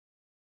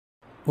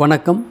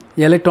வணக்கம்.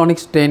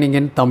 Electronics training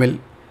இன் Tamil.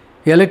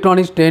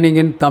 Electronics training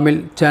இன் தமிழ்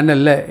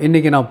சேனலில்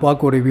இன்றைக்கி நான்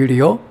பார்க்க ஒரு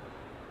video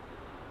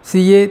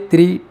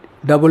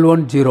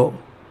CA3110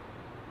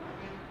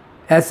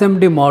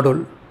 SMD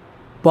module,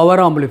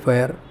 power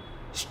amplifier,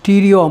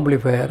 stereo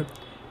amplifier,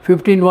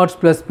 15 watts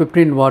plus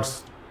 15 watts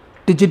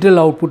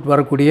digital output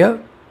வரக்கூடிய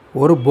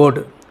ஒரு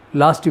போர்டு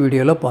லாஸ்ட்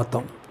வீடியோவில்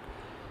பார்த்தோம்.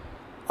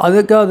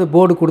 அதுக்காக அது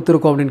போர்டு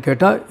கொடுத்துருக்கோம் அப்படின்னு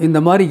கேட்டால்,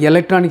 இந்த மாதிரி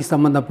எலக்ட்ரானிக்ஸ்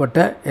சம்மந்தப்பட்ட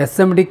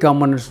SMD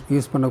காம்பனன்ட்ஸ்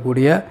யூஸ்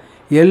பண்ணக்கூடிய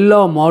எல்லா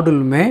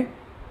மாடலுமே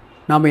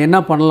நாம் என்ன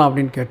பண்ணலாம்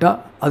அப்படின்னு கேட்டால்,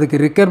 அதுக்கு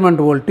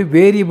ரிக்யர்மெண்ட் வோல்ட்டு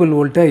வேரியபிள்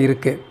வோல்ட்டாக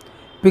இருக்குது,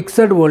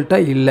 பிக்சட்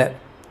வோல்ட்டாக இல்லை.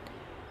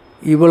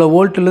 இவ்வளோ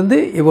வோல்ட்லேருந்து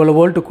இவ்வளோ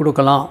வோல்ட்டு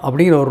கொடுக்கலாம்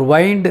அப்படிங்கிற ஒரு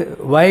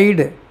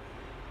வைடு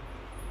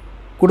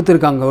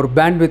கொடுத்துருக்காங்க, ஒரு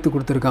பேண்ட்வித்து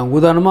கொடுத்துருக்காங்க.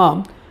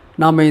 உதாரணமாக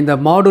நாம் இந்த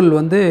மாடல்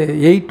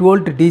 8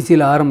 வோல்ட்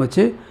டிசியில்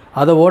ஆரம்பித்து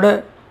அதோட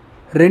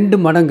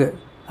 2 மடங்கு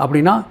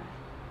அப்படின்னா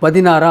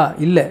 16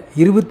 இல்லை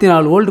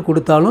 24 வோல்ட்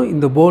கொடுத்தாலும்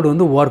இந்த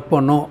போர்டு ஒர்க்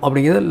பண்ணும்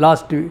அப்படிங்கிறத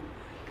லாஸ்ட்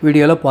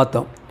வீடியோவில்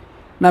பார்த்தோம்.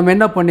 நம்ம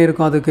என்ன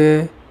பண்ணியிருக்கோம், அதுக்கு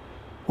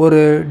ஒரு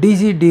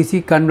டிசி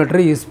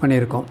கன்வெர்ட்டரை யூஸ்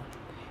பண்ணியிருக்கோம்.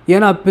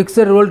 ஏன்னா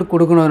பிக்சட் வோல்ட்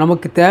கொடுக்கணும்,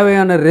 நமக்கு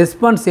தேவையான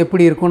ரெஸ்பான்ஸ்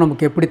எப்படி இருக்கும்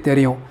நமக்கு எப்படி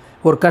தெரியும்,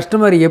 ஒரு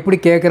கஸ்டமர் எப்படி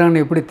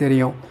கேட்குறாங்கன்னு எப்படி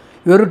தெரியும்.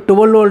 வெறும்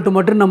 12 வோல்ட்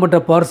மட்டும் நம்மகிட்ட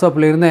பவர்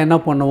சப்ளை இருந்தால் என்ன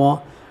பண்ணுவோம்,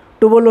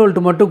 12 வோல்ட்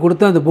மட்டும்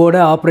கொடுத்து அந்த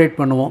போர்டை ஆப்ரேட்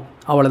பண்ணுவோம்,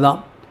 அவ்வளோதான்.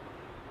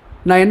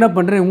 நான் என்ன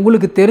பண்ணுறேன்,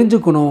 உங்களுக்கு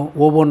தெரிஞ்சுக்கணும்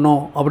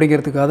ஒவ்வொன்றும்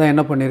அப்படிங்கிறதுக்காக தான்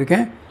என்ன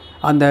பண்ணியிருக்கேன்,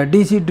 அந்த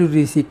டிசி டு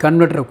டிசி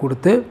கன்வெர்ட்டரை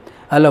கொடுத்து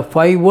அதில்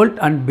 5 வோல்ட்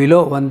அண்ட் பிலோ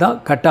வந்தால்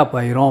கட் ஆஃப்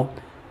ஆயிரும்.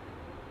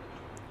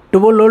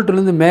 12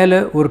 வோல்ட்லேருந்து மேலே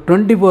ஒரு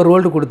 24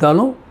 வோல்ட்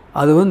கொடுத்தாலும்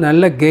அது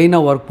நல்ல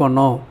கெயினாக ஒர்க்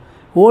பண்ணும்.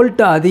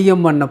 வோல்ட்டை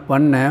அதிகம்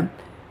பண்ண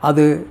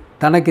அது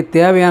தனக்கு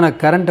தேவையான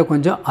கரண்ட்டை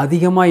கொஞ்சம்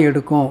அதிகமாக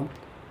எடுக்கும்.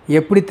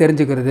 எப்படி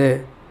தெரிஞ்சுக்கிறது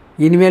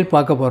இனிமேல்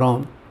பார்க்க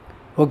போகிறோம்,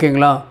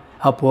 ஓகேங்களா.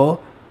 அப்போது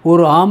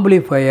ஒரு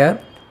ஆம்பிளிஃபையர்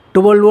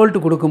 12 வோல்ட்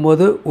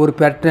கொடுக்கும்போது ஒரு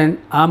பேட்டர்ன்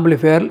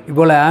ஆம்பிளிஃபையர்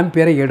இவ்வளோ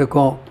ஆம்பியரை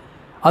எடுக்கும்.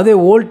 அதே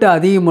வோல்ட்டை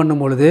அதிகம்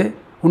பண்ணும் பொழுது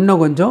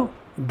இன்னும் கொஞ்சம்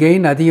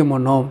கெயின் அதிகம்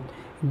பண்ணும்.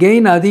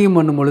 கெயின் அதிகம்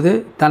பண்ணும் பொழுது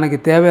தனக்கு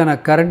தேவையான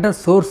கரண்ட்டை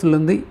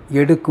சோர்ஸ்லேருந்து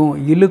எடுக்கும்,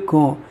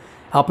 இழுக்கும்.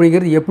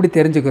 அப்படிங்கிறது எப்படி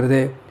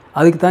தெரிஞ்சுக்கிறது,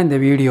 அதுக்கு தான் இந்த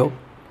வீடியோ.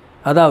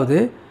 அதாவது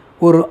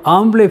ஒரு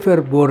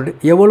ஆம்பிளிஃபையர் போர்டு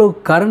எவ்வளோ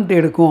கரண்ட்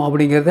எடுக்கும்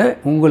அப்படிங்கிறத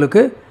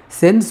உங்களுக்கு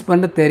சென்ஸ்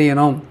பண்ண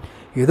தெரியணும்.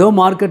 ஏதோ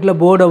மார்க்கெட்டில்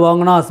போர்டை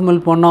வாங்கினா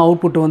அசம்பிள் பண்ணால்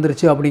அவுட்புட்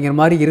வந்துருச்சு அப்படிங்கிற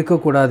மாதிரி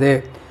இருக்கக்கூடாது.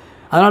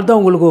 அதனால தான்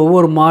உங்களுக்கு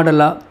ஒவ்வொரு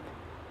மாடலாக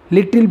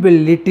லிட்டில் பை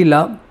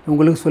லிட்டிலாக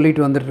உங்களுக்கு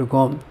சொல்லிட்டு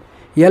வந்துட்டுருக்கோம்.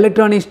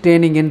 எலக்ட்ரானிக்ஸ்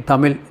ட்ரெயினிங் இன்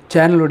தமிழ்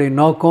சேனலுடைய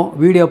நோக்கம்,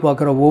 வீடியோ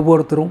பார்க்குற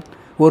ஒவ்வொருத்தரும்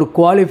ஒரு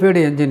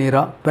குவாலிஃபைடு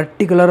என்ஜினியராக,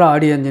 பர்டிகுலராக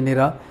ஆடியோ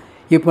என்ஜினியராக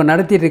இப்போ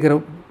நடத்திட்டு இருக்கிற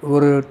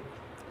ஒரு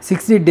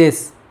 60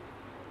 டேஸ்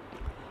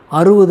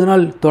 60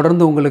 நாள்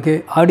தொடர்ந்து உங்களுக்கு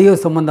ஆடியோ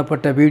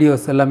சம்மந்தப்பட்ட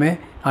வீடியோஸ் எல்லாமே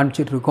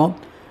அனுப்பிச்சிட்ருக்கோம்.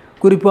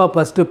 குறிப்பாக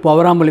ஃபஸ்ட்டு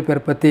பவர்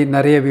ஆம்பிளிஃபையர் பற்றி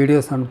நிறைய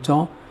வீடியோஸ்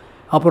அனுப்பிச்சோம்.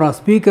 அப்புறம்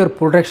ஸ்பீக்கர்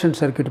ப்ரொடக்ஷன்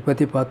சர்க்யூட்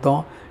பற்றி பார்த்தோம்,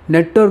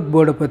 நெட்வொர்க்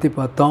போர்டை பற்றி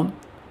பார்த்தோம்,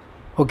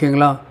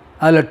 ஓகேங்களா.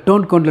 அதில்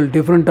tone control,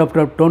 different of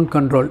tone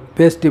control,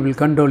 base table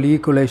control,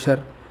 equaliser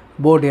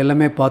board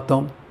எல்லாமே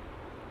பார்த்தோம்.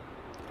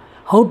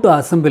 ஹவு டு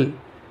அசம்பிள்,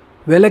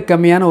 விலை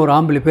கம்மியான ஒரு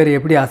ஆம்பிளிஃபையர்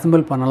எப்படி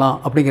அசம்பிள் பண்ணலாம்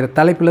அப்படிங்கிற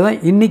தலைப்பில் தான்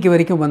இன்றைக்கி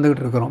வரைக்கும்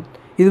வந்துக்கிட்டு இருக்கிறோம்.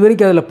 இது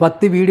வரைக்கும் அதில்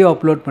 10 வீடியோ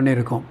அப்லோட்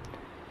பண்ணியிருக்கோம்.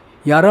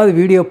 யாராவது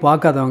வீடியோ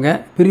பார்க்காதவங்க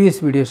ப்ரீவியஸ்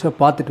வீடியோஸை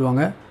பார்த்துட்டு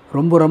வாங்க,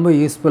 ரொம்ப ரொம்ப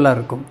யூஸ்ஃபுல்லாக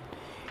இருக்கும்.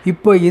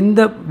 இப்போ இந்த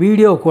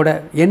வீடியோ கூட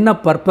என்ன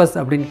பர்பஸ்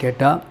அப்படின்னு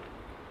கேட்டால்,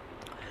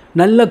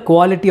 நல்ல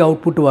குவாலிட்டி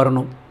அவுட்புட்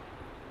வரணும்.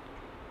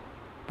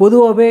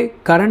 பொதுவாகவே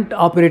கரண்ட்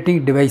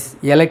ஆப்ரேட்டிங் டிவைஸ்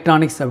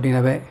எலக்ட்ரானிக்ஸ்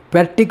அப்படின்னவே,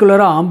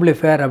 பர்டிகுலராக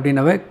ஆம்பிளிஃபையர்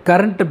அப்படின்னவே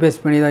கரண்ட்டை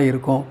பேஸ் பண்ணி தான்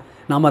இருக்கும்.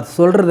 நாம் அதை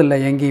சொல்கிறதில்ல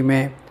எங்கேயுமே.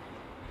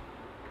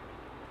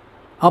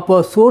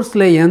 அப்போது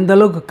சோர்ஸில் எந்த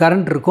அளவுக்கு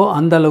கரண்ட் இருக்கோ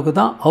அந்த அளவுக்கு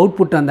தான்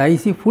அவுட்புட் அந்த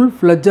ஐசி ஃபுல்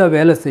ஃப்ளெட்ஜாக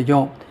வேலை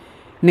செய்யும்.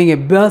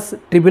 நீங்கள் பேஸ்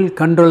ட்ரிபிள்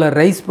கண்ட்ரோலர்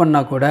ரைஸ்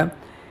பண்ணால் கூட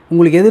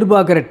உங்களுக்கு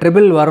எதிர்பார்க்குற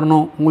ட்ரிபிள்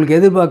வரணும், உங்களுக்கு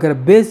எதிர்பார்க்குற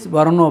பேஸ்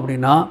வரணும்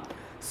அப்படின்னா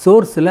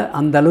சோர்ஸில்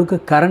அந்த அளவுக்கு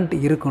கரண்ட்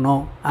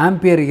இருக்கணும்,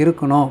 ஆம்பியர்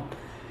இருக்கணும்.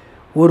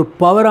 ஒரு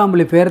பவர்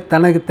ஆம்பிளிஃபையர்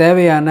தனக்கு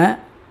தேவையான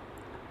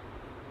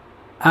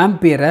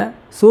ஆம்பியரை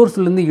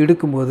சோர்ஸ்லேருந்து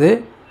எடுக்கும்போது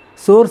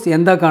சோர்ஸ்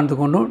எந்த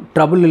காரணத்துக்கு கொண்டும்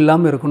ட்ரபிள்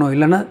இல்லாமல் இருக்கணும்,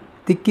 இல்லைன்னா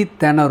திக்கி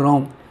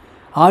திணறும்,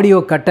 ஆடியோ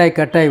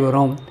கட்டாய்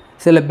வரும்,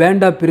 சில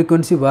பேண்ட் ஆஃப்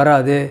ஃப்ரீக்வன்சி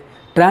வராது,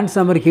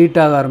 டிரான்ஸ்ஃபார்மர்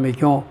ஹீட் ஆக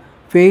ஆரம்பிக்கும்,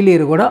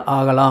 ஃபெயிலியர் கூட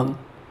ஆகலாம்.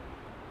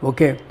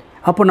 ஓகே,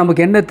 அப்போ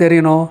நமக்கு என்ன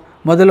தெரியணும்,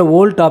 முதல்ல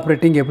வோல்ட்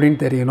ஆப்ரேட்டிங்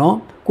எப்படின்னு தெரியணும்,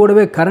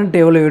 கூடவே கரண்ட்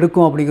எவ்வளோ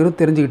எடுக்கும்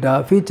அப்படிங்கிறது தெரிஞ்சுக்கிட்டா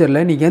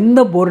ஃபியூச்சரில் நீங்கள்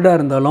எந்த போர்டாக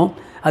இருந்தாலும்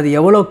அது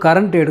எவ்வளோ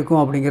கரண்ட்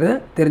எடுக்கும் அப்படிங்கிறத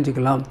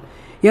தெரிஞ்சுக்கலாம்.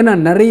 ஏன்னா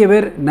நிறைய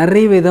பேர்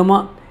நிறைய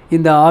விதமாக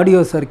இந்த ஆடியோ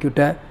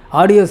சர்க்யூட்டை,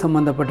 ஆடியோ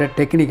சம்மந்தப்பட்ட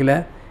டெக்னிக்கில்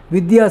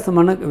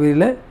வித்தியாசமான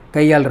வகையில்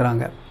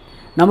கையாளுறாங்க.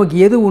 நமக்கு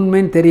எது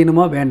உண்மைன்னு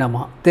தெரியணுமா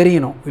வேண்டாமா,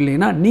 தெரியணும்.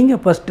 இல்லைன்னா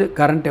நீங்கள் ஃபஸ்ட்டு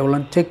கரண்ட்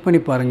எவ்வளோன்னு செக்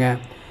பண்ணி பாருங்கள்.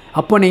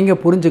 அப்போ நீங்கள்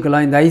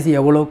புரிஞ்சுக்கலாம் இந்த ஐசி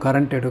எவ்வளோ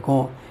கரண்ட்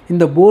எடுக்கும்,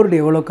 இந்த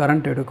போர்டு எவ்வளோ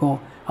கரண்ட் எடுக்கும்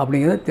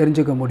அப்படிங்கிறத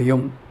தெரிஞ்சுக்க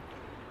முடியும்.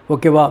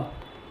 ஓகேவா.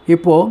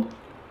 இப்போது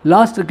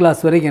லாஸ்ட்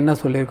கிளாஸ் வரைக்கும் என்ன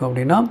சொல்லியிருக்கோம்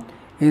அப்படின்னா,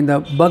 இந்த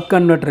பக்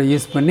கன்வெர்ட்டரை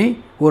யூஸ் பண்ணி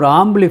ஒரு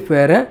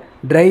ஆம்பிளிஃபையரை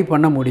ட்ரைவ்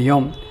பண்ண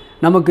முடியும்.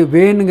 நமக்கு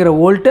வேணுங்கிற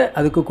வோல்ட்டை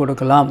அதுக்கு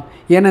கொடுக்கலாம்.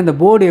 ஏன்னா இந்த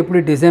போர்டு எப்படி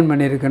design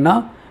பண்ணியிருக்குன்னா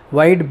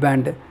white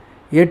pant,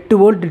 8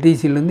 volt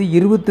டிசிலேருந்து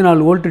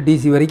 24 volt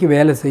DC வரைக்கும்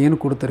வேலை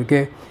செய்யணும்னு கொடுத்துருக்கு.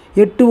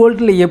 8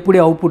 வோல்ட்டில் எப்படி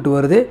அவுட்புட்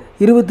வருது,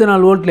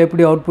 24 வோல்ட்டில்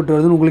எப்படி அவுட்புட்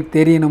வருதுன்னு உங்களுக்கு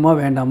தெரியணுமா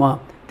வேண்டாமா?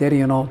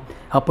 தெரியணும்.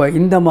 அப்போ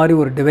இந்த மாதிரி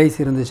ஒரு டிவைஸ்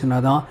இருந்துச்சுன்னா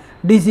தான்,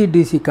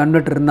 டிசி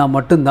கன்வெர்ட்டர் இருந்தால்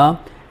மட்டும்தான்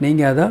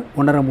நீங்கள் அதை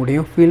உணர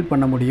முடியும், ஃபீல்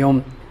பண்ண முடியும்.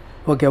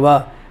 ஓகேவா?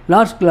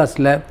 லாஸ்ட்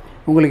கிளாஸில்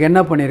உங்களுக்கு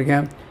என்ன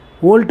பண்ணியிருக்கேன்,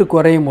 வோல்ட்டு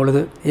குறையும்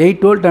பொழுது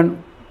 8 வோல்ட் அண்ட்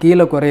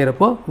கீழே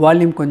குறையிறப்போ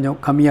வால்யூம் கொஞ்சம்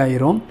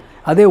கம்மியாயிரும்.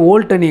 அதே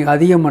வோல்ட்டை நீங்கள்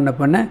அதிகம்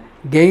பண்ண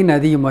கெயின்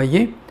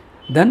அதிகமாகி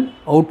தென்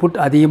அவுட்புட்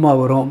அதிகமாக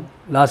வரும்.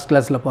 லாஸ்ட்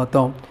கிளாஸில்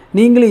பார்த்தோம்.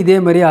 நீங்களும் இதே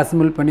மாதிரி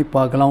அசம்பிள் பண்ணி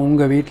பார்க்கலாம்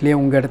உங்கள் வீட்லேயே,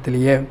 உங்கள்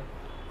இடத்துலையே.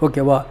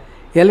 ஓகேவா?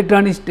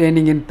 எலக்ட்ரானிக்ஸ்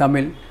ட்ரைனிங் இன்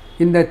தமிழ்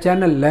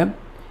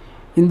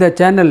இந்த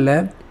சேனலில்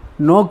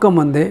நோக்கம்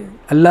வந்து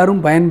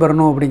எல்லோரும்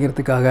பயன்பெறணும்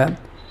அப்படிங்கிறதுக்காக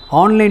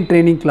online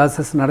training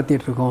classes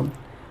நடத்திட்டுருக்கோம்.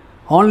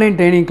 Online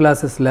training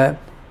கிளாஸஸில்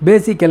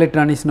பேசிக்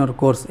எலக்ட்ரானிக்ஸ்னு ஒரு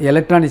கோர்ஸ்.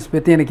 எலக்ட்ரானிக்ஸ்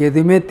பற்றி எனக்கு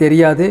எதுவுமே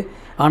தெரியாது,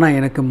 ஆனால்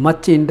எனக்கு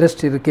மச்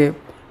இன்ட்ரெஸ்ட் இருக்குது,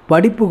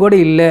 படிப்பு கூட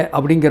இல்லை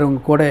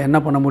அப்படிங்கிறவங்க கூட என்ன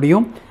பண்ண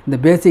முடியும், இந்த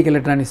பேசிக்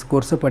எலக்ட்ரானிக்ஸ்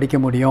கோர்ஸை படிக்க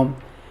முடியும்.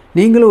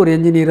 நீங்களும் ஒரு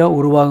என்ஜினியராக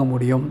உருவாக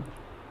முடியும்.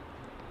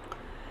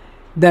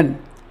 தென்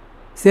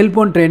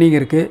செல்ஃபோன் ட்ரைனிங்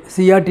இருக்குது,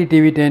 சிஆர்டி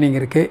டிவி ட்ரைனிங்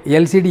இருக்குது,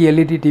 எல்சிடி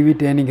எல்இடி டிவி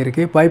ட்ரைனிங்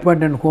இருக்குது,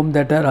 5.10 home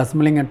theatre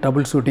assembling and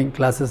trouble shooting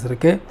classes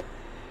இருக்குது,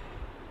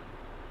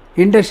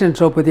 இண்டக்ஷன்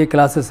ஸ்டவ் பற்றிய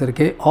கிளாஸஸ்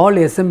இருக்குது, ஆல்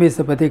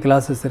எஸ்எம்பிஎஸை பற்றிய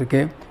கிளாஸஸ்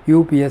இருக்குது,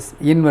 யூபிஎஸ்,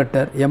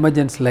 இன்வெர்ட்டர்,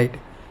 எமர்ஜென்சி லைட்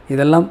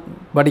இதெல்லாம்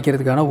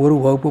படிக்கிறதுக்கான ஒரு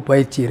வகுப்பு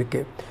பயிற்சி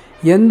இருக்குது.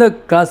 எந்த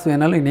கிளாஸ்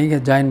வேணாலும்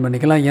நீங்கள் ஜாயின்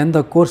பண்ணிக்கலாம், எந்த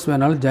கோர்ஸ்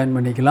வேணாலும் ஜாயின்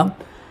பண்ணிக்கலாம்.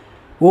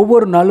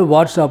 ஒவ்வொரு நாளும்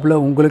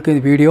வாட்ஸ்அப்பில் உங்களுக்கு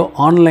வீடியோ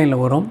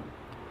ஆன்லைனில் வரும்.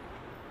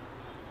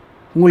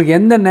 உங்களுக்கு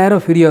எந்த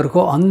நேரம் ஃப்ரீயாக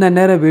இருக்கோ அந்த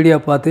நேரம் வீடியோ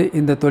பார்த்து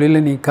இந்த தொழிலை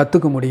நீங்கள்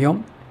கற்றுக்க முடியும்.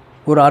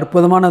 ஒரு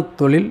அற்புதமான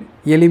தொழில்,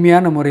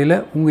 எளிமையான முறையில்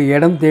உங்கள்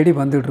இடம் தேடி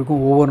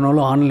வந்துகிட்ருக்கும் ஒவ்வொரு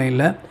நாளும்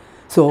ஆன்லைனில்.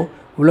 ஸோ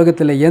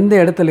உலகத்தில் எந்த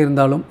இடத்துல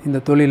இருந்தாலும்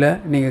இந்த தொழிலை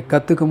நீங்கள்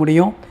கற்றுக்க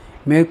முடியும்,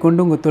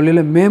 மேற்கொண்டு உங்கள்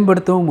தொழிலை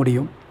மேம்படுத்தவும்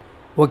முடியும்.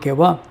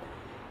 ஓகேவா?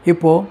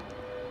 இப்போது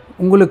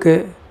உங்களுக்கு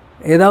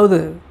ஏதாவது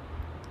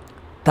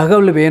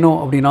தகவல் வேணும்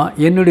அப்படின்னா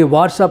என்னுடைய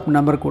வாட்ஸ்அப்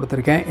நம்பர்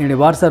கொடுத்துருக்கேன். என்னுடைய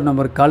வாட்ஸ்அப்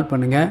நம்பருக்கு கால்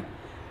பண்ணுங்கள்.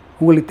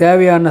 உங்களுக்கு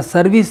தேவையான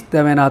சர்வீஸ்,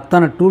 தேவையான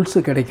அத்தனை டூல்ஸு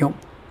கிடைக்கும்.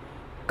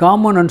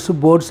 காம்போனன்ட்ஸு,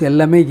 போர்ட்ஸ்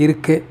எல்லாமே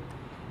இருக்குது.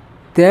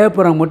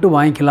 தேவைப்படுறவங்க மட்டும்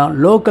வாங்கிக்கலாம்.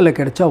 லோக்கலில்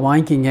கிடைச்சா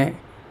வாங்கிக்கிங்க.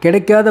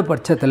 கிடைக்காத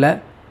பட்சத்தில்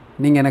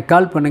நீங்கள் எனக்கு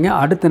கால் பண்ணுங்கள்.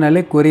 அடுத்த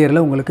நாளே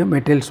கொரியரில் உங்களுக்கு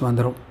மெட்டீரியல்ஸ்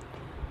வந்துடும்.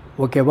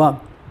 ஓகேவா?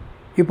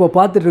 இப்போ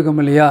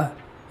பார்த்துட்ருக்கோம் இல்லையா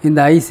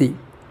இந்த ஐசி.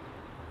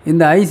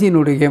 இந்த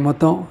ஐசியினுடைய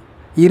மொத்தம்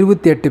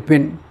 28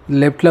 பின்.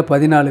 லெஃப்ட்டில்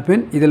 14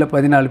 பின், இதில்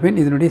 14 பின்.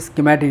 இதனுடைய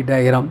ஸ்கிமேட்டிக்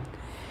டயக்ராம்.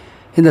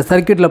 இந்த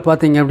சர்க்யூட்டில்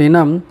பார்த்தீங்க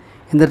அப்படின்னா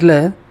இந்த இடத்துல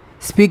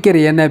ஸ்பீக்கர்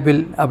எனேபிள்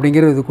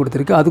அப்படிங்கிற இது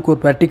கொடுத்துருக்கு. அதுக்கு ஒரு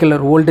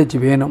பர்டிகுலர் வோல்டேஜ்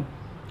வேணும்.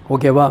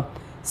 ஓகேவா?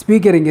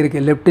 ஸ்பீக்கர் இங்கே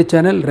இருக்குது, left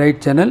channel,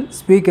 right channel.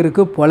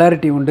 ஸ்பீக்கருக்கு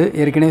polarity உண்டு,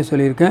 ஏற்கனவே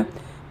சொல்லியிருக்கேன்.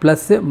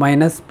 ப்ளஸ்ஸு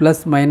மைனஸ்,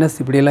 ப்ளஸ் மைனஸ்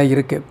இப்படியெல்லாம்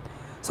இருக்குது.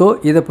 ஸோ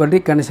இதை பற்றி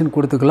கனெக்ஷன்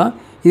கொடுத்துக்கலாம்.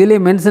 இதிலே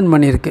மென்ஷன்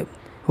பண்ணியிருக்கு.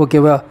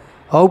 ஓகேவா?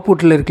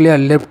 அவுட்புட்டில் இருக்கு இல்லையா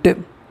லெஃப்ட்டு.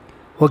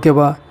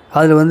 ஓகேவா?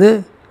 அதில் வந்து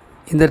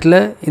இந்த இடத்துல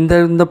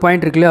இந்த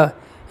பாயிண்ட் இருக்கு இல்லையா,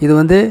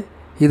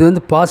 இது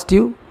வந்து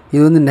பாசிட்டிவ்,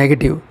 இது வந்து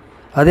நெகட்டிவ்.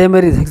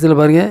 அதேமாதிரி செக்ஷனில்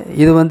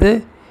பாருங்கள்,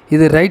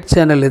 இது ரைட்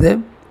சேனல். இது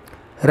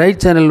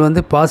ரைட் சேனல்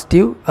வந்து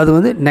பாசிட்டிவ், அது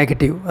வந்து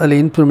நெகட்டிவ். அதில்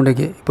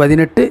இன்ஃப்ளூமெண்ட்டுக்கு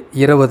 18,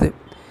 20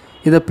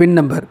 இதை பின்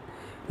நம்பர்.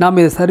 நாம்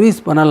இதை சர்வீஸ்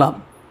பண்ணலாம்,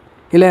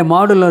 இல்லை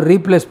மாடுலர்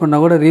ரீப்ளேஸ்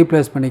பண்ணால் கூட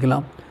ரீப்ளேஸ்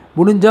பண்ணிக்கலாம்.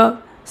 முடிஞ்சால்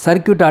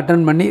சர்க்யூட்டை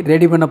அட்டன் பண்ணி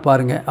ரெடி பண்ண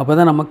பாருங்கள். அப்போ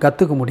தான் நம்ம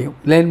கற்றுக்க முடியும்,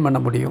 லேர்ன் பண்ண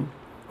முடியும்.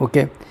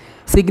 ஓகே.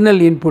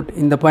 சிக்னல் இன்புட்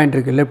இந்த பாயிண்ட்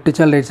இருக்குது, left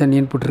channel, right channel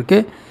input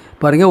இருக்குது.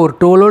 பாருங்கள், ஒரு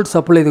 12 வோல்ட்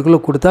சப்ளை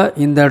இதுக்குள்ளே கொடுத்தா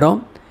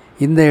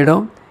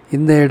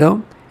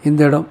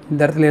இந்த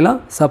இடத்துல எல்லாம்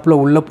சப்ளை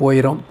உள்ளே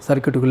போயிடும்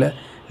சர்க்யூட்டுக்குள்ளே.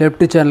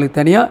 லெஃப்ட் சேனலுக்கு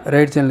தனியாக,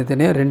 ரைட் சேனலுக்கு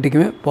தனியாக,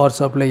 ரெண்டுக்குமே பவர்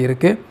சப்ளை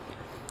இருக்குது.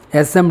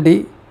 எஸ்எம்டி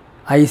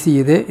ஐசி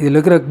இதில்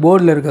இருக்கிற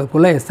போர்டில் இருக்கிறது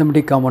ஃபுல்லாக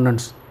எஸ்எம்டி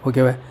காம்போனன்ட்ஸ்.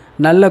 ஓகேவா?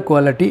 நல்ல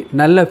குவாலிட்டி,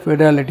 நல்ல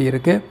ஃபிடாலிட்டி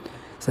இருக்குது.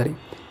 சரி,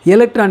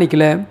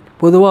 எலக்ட்ரானிக்கில்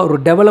பொதுவாக ஒரு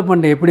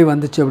டெவலப்மெண்ட் எப்படி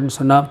வந்துச்சு அப்படின்னு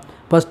சொன்னால்,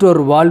 ஃபஸ்ட்டு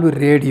ஒரு வால்வு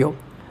ரேடியோ,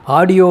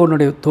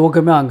 ஆடியோனுடைய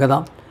துவக்கமே அங்கே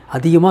தான்,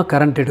 அதிகமாக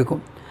கரண்ட்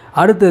எடுக்கும்.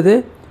 அடுத்தது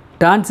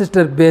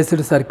டிரான்சிஸ்டர்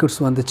பேஸ்டு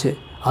சர்க்யூட்ஸ் வந்துச்சு,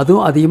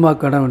 அதுவும் அதிகமாக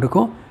கரண்ட்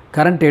எடுக்கும்.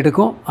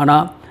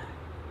 ஆனால்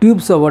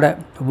டியூப்ஸோட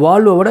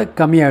வால்வோட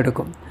கம்மியாக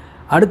எடுக்கும்.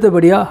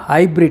 அடுத்தபடியாக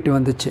ஹைப்ரிட்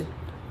வந்துச்சு,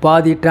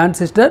 பாதி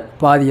டிரான்சிஸ்டர்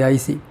பாதி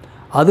ஐசி.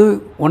 அது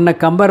ஒன்றை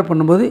கம்பேர்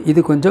பண்ணும்போது இது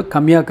கொஞ்சம்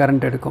கம்மியாக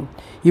கரண்ட் எடுக்கும்.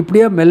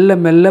 இப்படியே மெல்ல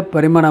மெல்ல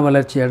பரிமாண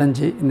வளர்ச்சி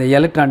அடைஞ்சு இந்த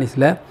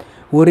எலக்ட்ரானிக்ஸில்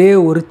ஒரே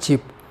ஒரு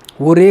சிப்,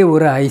 ஒரே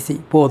ஒரு ஐசி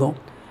போதும்,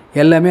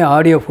 எல்லாமே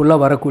ஆடியோ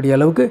ஃபுல்லாக வரக்கூடிய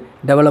அளவுக்கு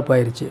டெவலப்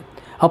ஆயிடுச்சு.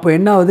 அப்போ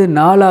என்ன ஆகுது,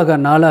 நாளாக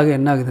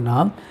என்ன ஆகுதுன்னா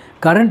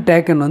கரண்ட்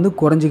டேக்கன் வந்து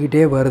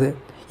குறைஞ்சிக்கிட்டே வருது.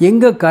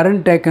 எங்கே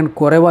கரண்ட் டேக்கன்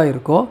குறைவாக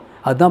இருக்கோ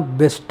அதுதான்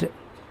பெஸ்ட்டு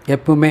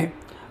எப்பவுமே.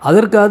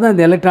 அதற்காக தான்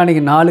இந்த எலக்ட்ரானிக்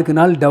நாளுக்கு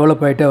நாள்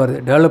டெவலப் ஆகிட்டே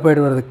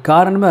வர்றதுக்கு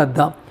காரணமே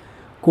அதுதான்.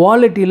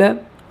 குவாலிட்டியில்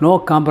நோ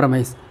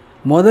காம்ப்ரமைஸ்.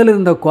 முதல்ல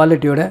இருந்த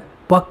குவாலிட்டியோட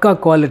பக்கா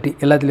குவாலிட்டி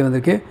எல்லாத்துலேயும்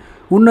வந்திருக்கு.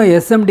 இன்னும்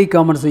எஸ்எம்டி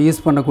காம்பனன்ட்ஸை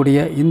யூஸ் பண்ணக்கூடிய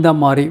இந்த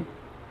மாதிரி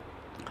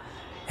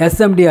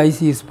எஸ்எம்டி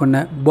ஐசி யூஸ் பண்ண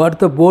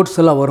அடுத்த போர்ட்ஸ்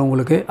எல்லாம் வரும்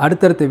உங்களுக்கு.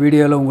 அடுத்தடுத்த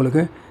வீடியோவில்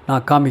உங்களுக்கு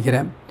நான்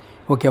காமிக்கிறேன்.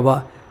 ஓகேவா?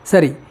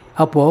 சரி,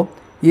 அப்போது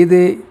இது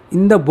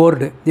இந்த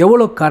போர்டு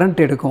எவ்வளோ கரண்ட்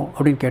எடுக்கும்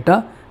அப்படின்னு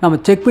கேட்டால் நம்ம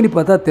செக் பண்ணி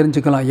பார்த்தா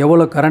தெரிஞ்சுக்கலாம்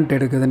எவ்வளோ கரண்ட்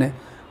எடுக்குதுன்னு.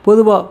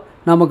 பொதுவாக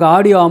நமக்கு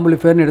ஆடியோ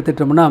ஆம்பிளிஃபையர்னு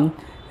எடுத்துட்டோம்னா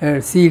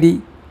சிடி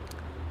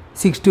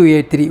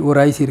 6283 ஒரு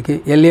ஐசி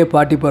இருக்குது,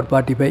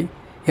 LA40x45,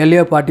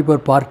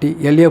 LA40x40,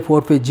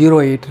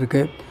 LA4508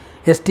 இருக்குது,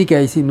 எஸ்டிகே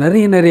ஐசி,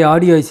 நிறைய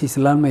ஆடியோ ஐசிஸ்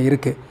எல்லாமே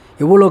இருக்குது.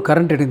 எவ்வளோ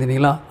கரண்ட்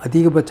எடுக்குதுங்களா,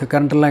 அதிகபட்ச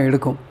கரண்ட்லாம்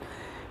எடுக்கும்.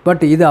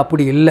 பட் இது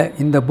அப்படி இல்லை.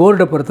 இந்த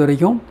போர்டை பொறுத்த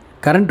வரைக்கும்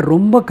கரண்ட்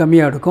ரொம்ப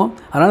கம்மியாக எடுக்கும்.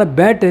 அதனால்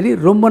பேட்டரி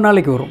ரொம்ப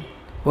நாளைக்கு வரும்.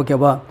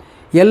 ஓகேவா?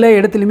 எல்லா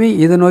இடத்துலையுமே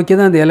இதை நோக்கி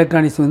தான் இந்த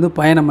எலக்ட்ரானிக்ஸ் வந்து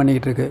பயணம்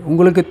பண்ணிக்கிட்டு இருக்குது.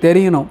 உங்களுக்கு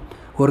தெரியணும்,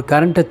 ஒரு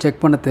கரண்ட்டை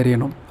செக் பண்ண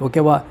தெரியணும்.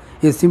 ஓகேவா?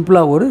 இது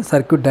சிம்பிளாக ஒரு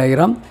circuit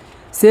diagram,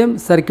 same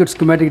circuit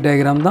schematic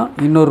diagram தான்.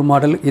 இன்னொரு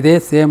மாடல், இதே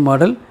சேம்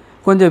மாடல்,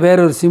 கொஞ்சம்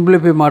வேறு ஒரு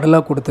சிம்பிளிஃபை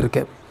மாடலாக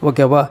கொடுத்துருக்கேன்.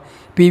 ஓகேவா?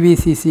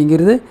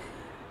 பிவிசிசிங்கிறது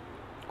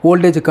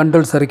வோல்டேஜ்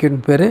கண்ட்ரோல்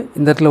சர்க்யூட்னு பேர்.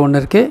 இந்த இடத்துல ஒன்று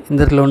இருக்குது, இந்த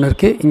இடத்துல ஒன்று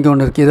இருக்குது, இங்கே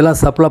ஒன்று இருக்குது. இதெல்லாம்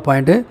சப்ளை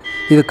பாயிண்ட்டு.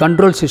 இது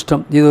கண்ட்ரோல்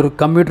சிஸ்டம். இது ஒரு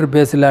கம்ப்யூட்டர்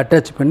பேஸில்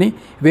அட்டாச் பண்ணி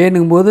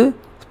வேணுங்கும்போது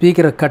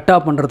ஸ்பீக்கரை கட்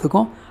ஆஃப்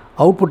பண்ணுறதுக்கும்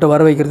அவுட்புட்டை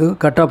வர வைக்கிறதுக்கும்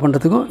கட் ஆஃப்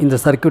பண்ணுறதுக்கும் இந்த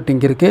சர்க்யூட்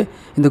இங்கே இருக்குது.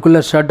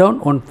 இதுக்குள்ளே ஷட்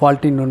டவுன்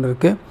ஃபால்ட்டின்னு ஒன்று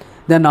இருக்குது.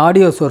 தென்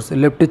audio source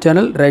left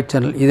channel right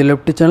channel, இது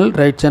left channel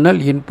right channel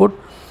input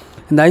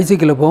இந்த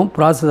ஐசிக்கில் போகும்,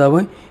 ப்ராசஸ்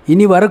ஆகும்.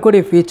 இனி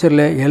வரக்கூடிய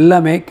ஃபீச்சரில்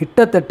எல்லாமே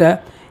கிட்டத்தட்ட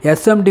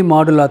எஸ்எம்டி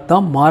மாடுலாக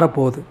தான்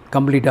மாறப்போகுது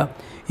கம்ப்ளீட்டாக.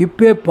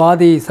 இப்போ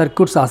பாதி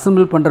சர்க்யூட்ஸ்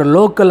அசம்பிள் பண்ணுற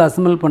லோக்கல்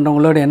அசம்பிள்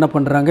பண்ணுறவங்களோட என்ன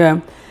பண்ணுறாங்க,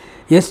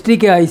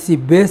 SDK IC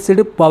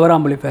based power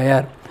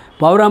amplifier.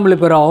 Power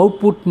amplifier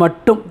output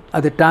மட்டும்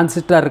அது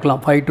டிரான்சிஸ்டராக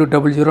இருக்கலாம்,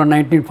 5200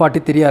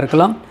 1943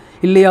 இருக்கலாம்,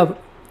 இல்லையா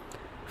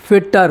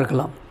ஃபெட்டாக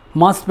இருக்கலாம்,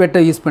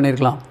 மாஸ்பெட்டை யூஸ்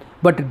பண்ணியிருக்கலாம்.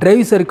 பட்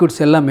டிரைவ் சர்க்யூட்ஸ்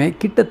எல்லாமே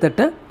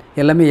கிட்டத்தட்ட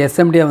எல்லாமே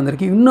எஸ்எம்டியாக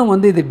வந்திருக்கு. இன்னும்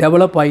வந்து இது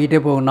டெவலப் ஆகிட்டே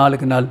போகும்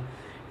நாளுக்கு நாள்.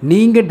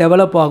 நீங்கள்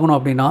டெவலப் ஆகணும்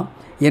அப்படின்னா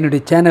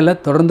என்னுடைய சேனலை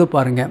தொடர்ந்து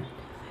பாருங்கள்.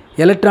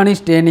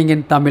 எலக்ட்ரானிக்ஸ் ட்ரெயினிங்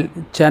இன் தமிழ்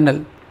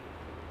சேனல்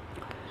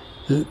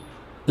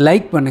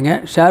லைக் பண்ணுங்கள்,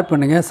 ஷேர்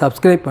பண்ணுங்கள்,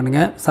 சப்ஸ்கிரைப்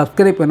பண்ணுங்கள்.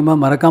 சப்ஸ்கிரைப்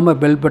பண்ணும்போது மறக்காமல்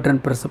பெல்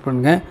பட்டன் ப்ரெஸ்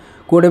பண்ணுங்கள்.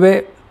 கூடவே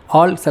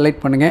ஆல்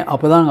செலக்ட் பண்ணுங்கள்.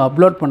 அப்போ தான் நாங்கள்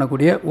அப்லோட்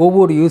பண்ணக்கூடிய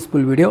ஒவ்வொரு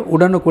யூஸ்ஃபுல் வீடியோ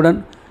உடனுக்குடன்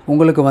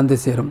உங்களுக்கு வந்து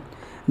சேரும்.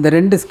 இந்த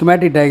ரெண்டு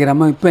ஸ்கிமேட்டிக்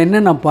டயக்ராமும் இப்போ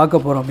என்ன நான்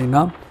பார்க்க போகிறோம்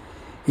அப்படின்னா,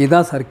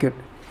 இதுதான் சர்க்யூட்.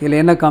 இதில்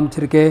என்ன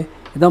காமிச்சிருக்கு,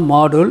 இதுதான்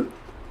மாடுல்.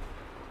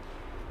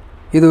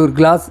 இது ஒரு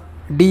கிளாஸ்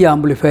டி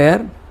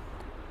ஆம்பிளிஃபையர்.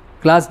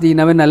 கிளாஸ்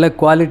டினாவே நல்ல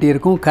குவாலிட்டி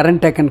இருக்கும்.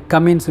 கரண்ட் கேன்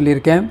கம்மின்னு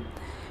சொல்லியிருக்கேன்.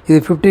 இது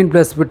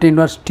 15+15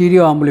 what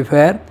stereo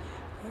amplifier.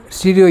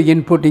 Stereo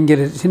input இங்கே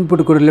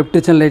இன்புட் கொடு left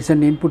channel right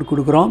channel input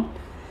கொடுக்குறோம்.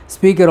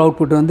 ஸ்பீக்கர்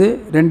அவுட்புட் வந்து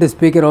 2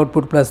 ஸ்பீக்கர்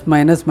அவுட்புட் ப்ளஸ்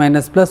மைனஸ்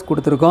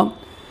கொடுத்துருக்கோம்.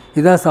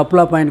 இதான்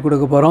சப்ளை பாயிண்ட்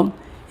கொடுக்க போகிறோம்.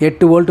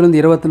 8 வோல்ட்லேருந்து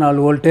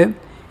 24 வோல்ட்டு.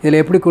 இதில்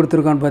எப்படி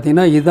கொடுத்துருக்கோன்னு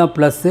பார்த்தீங்கன்னா, இதுதான்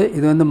ப்ளஸ்ஸு,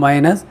 இது வந்து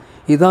மைனஸ்.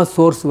 இதுதான்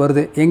சோர்ஸ்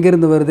வருது.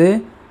 எங்கேருந்து வருது,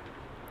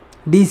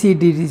 டிசி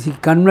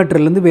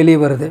கன்வெர்ட்டர்லேருந்து வெளியே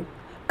வருது.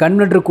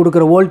 கன்வெர்ட்டர்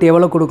கொடுக்குற வோல்ட்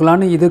எவ்வளோ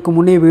கொடுக்கலான்னு இதுக்கு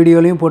முன்னே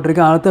வீடியோலையும்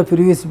போட்டிருக்கேன். அடுத்த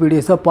ப்ரீவியஸ்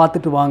வீடியோஸாக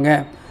பார்த்துட்டு வாங்க,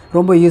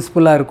 ரொம்ப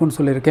யூஸ்ஃபுல்லாக இருக்குன்னு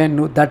சொல்லியிருக்கேன்.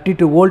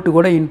 32 வோல்ட்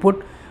கூட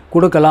இன்புட்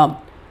கொடுக்கலாம்.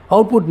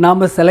 அவுட்புட்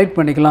நாம் செலக்ட்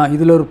பண்ணிக்கலாம்.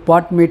 இதில் ஒரு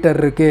பாட் மீட்டர்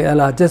இருக்குது,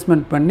 அதில்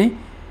அட்ஜஸ்ட்மெண்ட் பண்ணி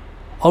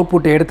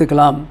அவுட்புட்டை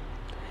எடுத்துக்கலாம்.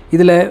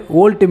 இதில்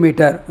வோல்ட்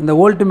மீட்டர், இந்த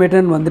வோல்ட்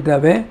மீட்டர்னு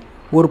வந்துட்டாவே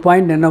ஒரு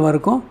பாயிண்ட் என்னவாக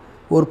இருக்கும்,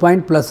 ஒரு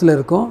பாயிண்ட் ப்ளஸில்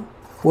இருக்கும்,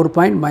 ஒரு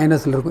பாயிண்ட்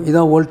மைனஸில் இருக்கும்.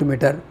 இதுதான் வோல்ட்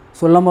மீட்டர்.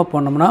 சொல்லாமல்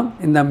போனோம்னா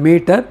இந்த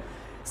மீட்டர்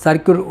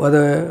சர்க்யூட் அது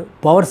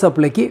பவர்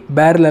சப்ளைக்கு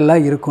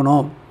பேரலெல்லாம்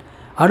இருக்கணும்.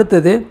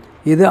 அடுத்தது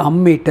இது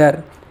அம்மீட்டர்.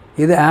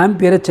 இது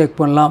ஆம்பியரை செக்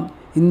பண்ணலாம்.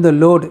 இந்த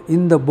லோடு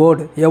இந்த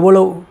போர்டு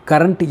எவ்வளோ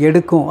கரண்ட்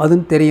எடுக்கும்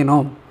அதுன்னு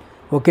தெரியணும்.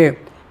 ஓகே,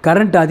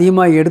 கரண்ட்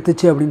அதிகமாக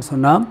எடுத்துச்சு அப்படின்னு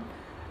சொன்னால்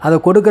அதை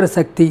கொடுக்குற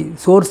சக்தி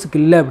சோர்ஸுக்கு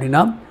இல்லை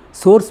அப்படின்னா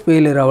சோர்ஸ்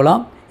ஃபெயிலியர்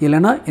ஆகலாம்,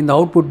 இல்லைனா இந்த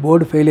அவுட்புட்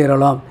போர்டு ஃபெயிலியர்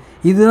ஆகலாம்.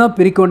 இதுதான்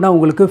பிரிக்கொண்டா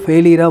உங்களுக்கு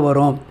ஃபெயிலியராக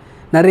வரும்.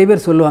 நிறைய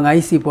பேர் சொல்லுவாங்க,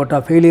 ஐசி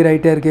போட்டால் ஃபெயிலியர்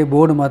ஆகிட்டே இருக்குது,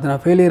 போர்டு மாற்றினா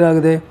ஃபெயிலியர்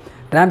ஆகுது,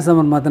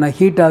 டிரான்ஸ்ஃபார்மர் மாற்றினா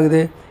ஹீட்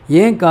ஆகுது.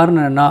 ஏன்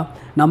காரணம்னா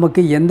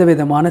நமக்கு எந்த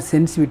விதமான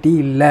சென்சிட்டிவிட்டி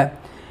இல்லை.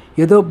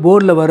 ஏதோ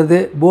போர்டில் வருது,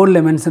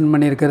 போர்டில் மென்ஷன்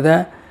பண்ணியிருக்கிறத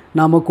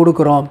நாம்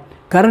கொடுக்குறோம்.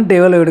 கரண்ட்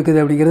எவ்வளோ எடுக்குது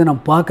அப்படிங்கிறது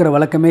நம்ம பார்க்குற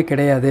வழக்கமே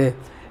கிடையாது.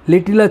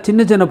 லிட்டிலாக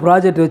சின்ன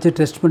ப்ராஜெக்ட் வச்சு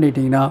டெஸ்ட்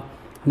பண்ணிட்டீங்கன்னா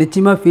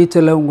நிச்சயமாக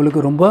ஃபியூச்சரில்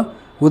உங்களுக்கு ரொம்ப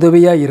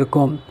உதவியாக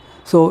இருக்கும்.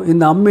 ஸோ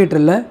இந்த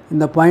அம்மீட்டரில்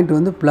இந்த பாயிண்ட்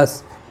வந்து ப்ளஸ்,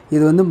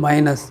 இது வந்து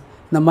மைனஸ்.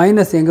 இந்த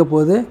மைனஸ் எங்கே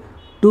போகுது,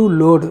 டு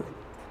லோடு.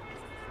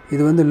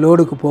 இது வந்து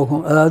லோடுக்கு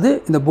போகும், அதாவது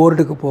இந்த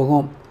போர்டுக்கு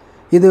போகும்.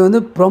 இது வந்து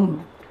ஃப்ரம்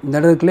இந்த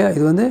இடத்துல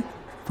இது வந்து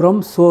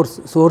ஃப்ரம்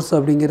சோர்ஸ்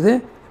அப்படிங்கிறது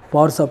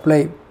பவர்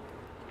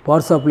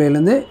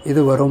சப்ளைலேருந்து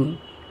இது வரும்.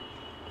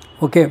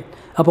 ஓகே,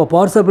 அப்போ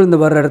பவர் சப்ளைலேருந்து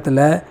வர்ற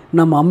இடத்துல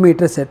நம்ம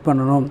அம்மீட்டரை செட்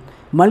பண்ணணும்.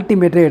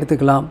 மல்டிமீட்டரை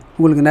எடுத்துக்கலாம்.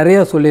 உங்களுக்கு நிறையா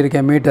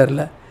சொல்லியிருக்கேன்.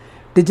 மீட்டரில்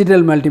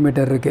டிஜிட்டல்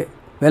மல்டிமீட்டர் இருக்குது,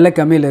 விலை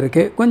கம்மியில்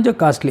இருக்குது, கொஞ்சம்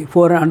காஸ்ட்லி,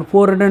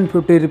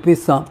 450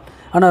 ருபீஸ் தான்.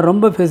 ஆனால்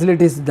ரொம்ப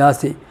ஃபெசிலிட்டிஸ்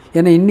ஜாஸ்தி.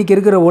 ஏன்னா இன்றைக்கி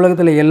இருக்கிற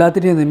உலகத்தில்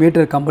எல்லாத்துலேயும் இந்த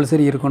மீட்டர்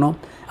கம்பல்சரி இருக்கணும்.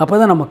 அப்போ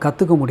தான் நம்ம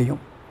கற்றுக்க முடியும்.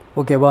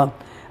 ஓகேவா?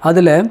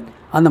 அதில்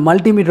அந்த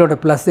மல்டிமீட்டரோட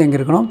ப்ளஸ் எங்கே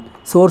இருக்கணும்,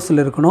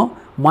 சோர்ஸில் இருக்கணும்,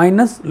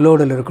 மைனஸ்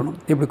லோடில் இருக்கணும்.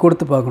 இப்படி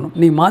கொடுத்து பார்க்கணும்.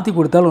 நீ மாற்றி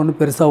கொடுத்தாலும் ஒன்றும்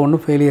பெருசாக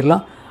ஒன்றும்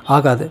ஃபெயிலியர்லாம்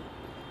ஆகாது.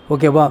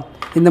 ஓகேவா?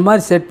 இந்த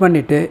மாதிரி செட்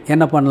பண்ணிவிட்டு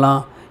என்ன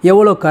பண்ணலாம்,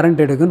 எவ்வளோ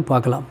கரண்ட் எடுக்குன்னு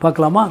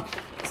பார்க்கலாமா?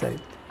 சரி,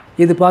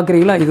 இது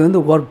பார்க்குறீங்களா, இது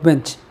வந்து ஒர்க்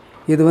பெஞ்ச்.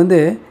 இது வந்து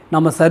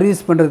நம்ம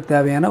சர்வீஸ் பண்ணுறதுக்கு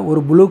தேவையான ஒரு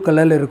ப்ளூ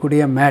கலரில்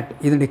இருக்கக்கூடிய மேட்.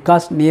 இதனுடைய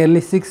காஸ்ட்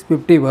நியர்லி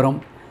 650 வரும்.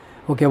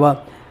 ஓகேவா?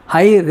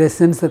 ஹை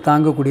ரெசிஸ்டன்ஸை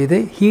தாங்கக்கூடியது,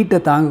 ஹீட்டை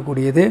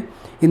தாங்கக்கூடியது.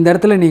 இந்த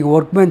இடத்துல நீங்கள்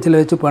ஒர்க் பெஞ்சில்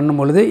வச்சு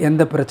பண்ணும்பொழுது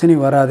எந்த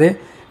பிரச்சனையும் வராது.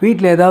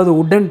 வீட்டில் ஏதாவது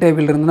உட்டன்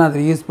டேபிள் இருந்ததுன்னா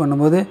அதை யூஸ்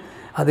பண்ணும்போது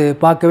அது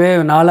பார்க்கவே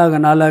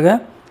நாளாக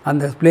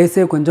அந்த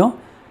பிளேஸே கொஞ்சம்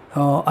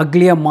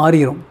அக்லியாக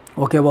மாறிடும்.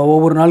 ஓகேவா?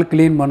 ஒவ்வொரு நாள்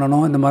க்ளீன்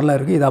பண்ணணும், இந்த மாதிரிலாம்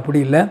இருக்குது. இது அப்படி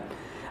இல்லை.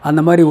 அந்த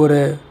மாதிரி ஒரு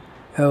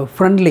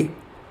ஃப்ரெண்ட்லி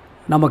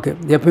நமக்கு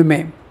எப்பயுமே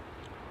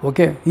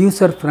ஓகே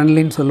யூசர்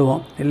ஃப்ரெண்ட்லின்னு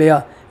சொல்லுவோம் இல்லையா?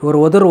 ஒரு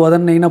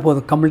உதர்னிங்கன்னா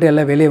போதும், கம்ப்ளீட்டாக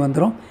எல்லாம் வெளியே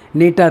வந்துடும்.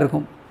 நீட்டாக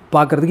இருக்கும்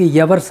பார்க்குறதுக்கு.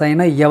 எவர்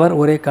சைனாக எவர்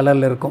ஒரே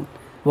கலரில் இருக்கும்.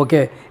 ஓகே,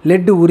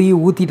 லெட்டு உருகி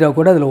ஊற்றிட்டா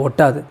கூட அதில்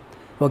ஒட்டாது.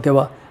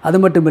 ஓகேவா? அது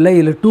மட்டும் இல்லை,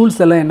 இதில் டூல்ஸ்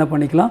எல்லாம் என்ன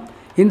பண்ணிக்கலாம்,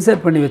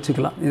 இன்சர்ட் பண்ணி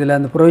வச்சுக்கலாம். இதில்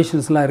அந்த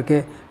ப்ரொவிஷன்ஸ்லாம்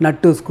இருக்குது.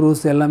 நட்டு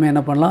ஸ்க்ரூஸ் எல்லாமே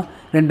என்ன பண்ணலாம்,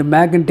 2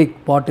 மேக்னெட்டிக்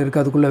பாட்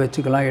இருக்குது, அதுக்குள்ளே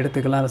வச்சுக்கலாம்,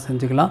 எடுத்துக்கலாம், அதை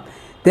செஞ்சுக்கலாம்.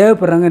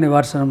 தேவைப்படுறாங்க நீ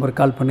வாட்ஸ்அப்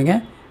நம்பருக்கு கால்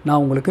பண்ணுங்கள்,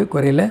 நான் உங்களுக்கு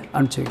கொரியரில்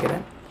அனுப்பிச்சி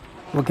வைக்கிறேன்.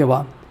 ஓகேவா?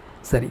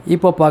 சரி,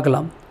 இப்போ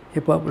பார்க்கலாம்.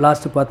 இப்போ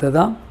லாஸ்ட்டு பார்த்தது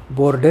தான்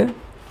போர்டு.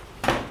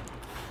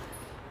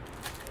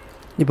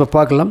 இப்போ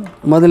பார்க்கலாம்.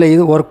 முதல்ல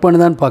இது ஒர்க்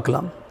பண்ணுதான்னு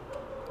பார்க்கலாம்.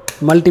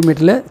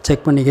 மல்டிமீட்டரில்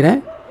செக் பண்ணிக்கிறேன்.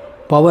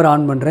 பவர்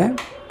ஆன் பண்ணுறேன்.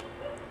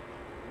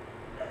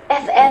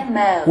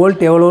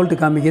 வோல்ட் எவ்வளோ வோல்ட்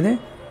காமிக்குது?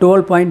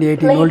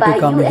 12.18 வோல்ட்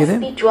காமிக்குது.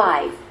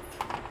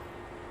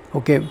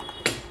 Okay,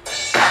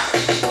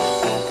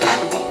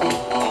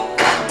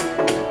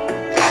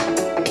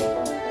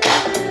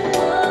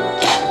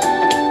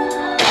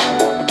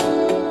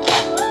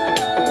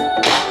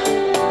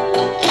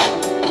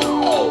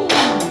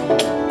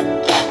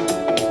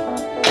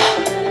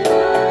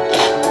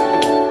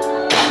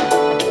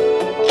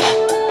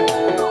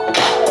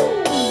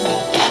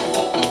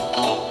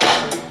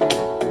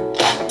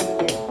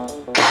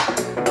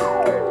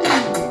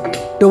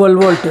 12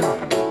 volt.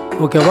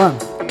 ஓகேவா?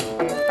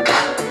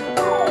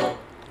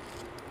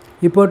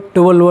 இப்போ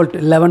 12 வோல்ட்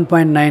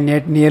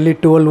 11.98 நியர்லி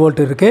 12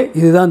 வோல்ட் இருக்குது.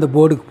 இதுதான் இந்த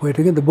போர்டுக்கு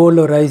போயிட்டுருக்கு. இந்த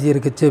போர்டில் ஒரு ஐசி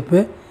இருக்குது, சிப்பு.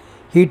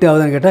 ஹீட்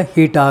ஆகுதுன்னு கேட்டால்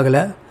ஹீட்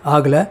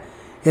ஆகலை.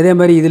 இதே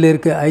மாதிரி இதில்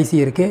இருக்குது ஐசி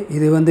இருக்குது.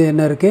 இது வந்து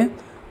என்ன இருக்குது,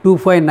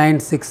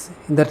 2596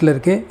 இந்த இடத்துல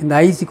இருக்குது. இந்த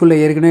ஐசிக்குள்ளே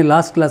ஏற்கனவே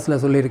லாஸ்ட்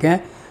கிளாஸில் சொல்லியிருக்கேன்.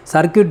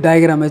 சர்க்யூட்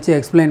டயக்ராம் வச்சு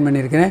எக்ஸ்பிளைன்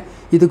பண்ணியிருக்கிறேன்.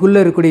 இதுக்குள்ளே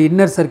இருக்கக்கூடிய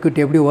இன்னர்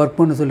சர்க்யூட் எப்படி ஒர்க்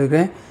பண்ணு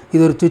சொல்லியிருக்கேன்.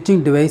 இது ஒரு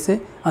சுவிட்சிங் டிவைஸு.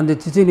 அந்த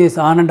சுவிட்சிங் டிவைஸ்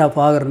ஆன் அண்ட் ஆஃப்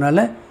ஆகிறதுனால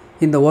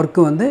இந்த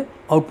ஒர்க்கு வந்து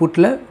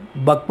அவுட்புட்டில்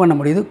பக் பண்ண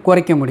முடியுது,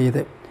 குறைக்க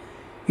முடியுது.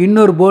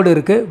 இன்னொரு போர்டு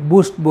இருக்குது,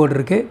 பூஸ்ட் போர்டு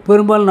இருக்குது.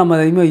 பெரும்பாலும் நம்ம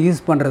அதிகமாக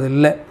யூஸ் பண்ணுறது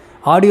இல்லை.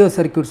 ஆடியோ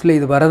சர்க்யூட்ஸில்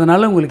இது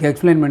வரதுனால உங்களுக்கு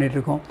எக்ஸ்பிளைன்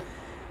பண்ணிகிட்ருக்கோம்.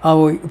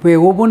 இப்போ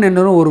ஒவ்வொன்று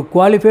என்னன்னா ஒரு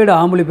குவாலிஃபைடு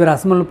ஆம்பிளிஃபையர்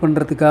அசம்பிள்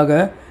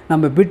பண்ணுறதுக்காக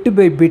நம்ம பிட்டு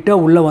பை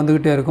பிட்டாக உள்ளே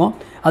வந்துக்கிட்டே இருக்கோம்.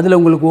 அதில்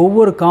உங்களுக்கு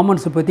ஒவ்வொரு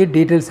காமன்ஸை பற்றி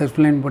டீட்டெயில்ஸ்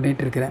எக்ஸ்பிளைன்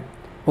பண்ணிகிட்டு இருக்கிறேன்.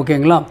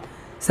 ஓகேங்களா?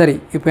 சரி,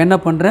 இப்போ என்ன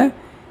பண்ணுறேன்,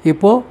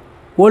 இப்போது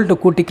வோல்ட்டை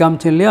கூட்டி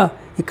காமிச்சேன் இல்லையா?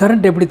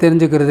 கரண்ட் எப்படி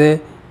தெரிஞ்சுக்கிறது?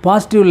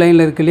 பாசிட்டிவ்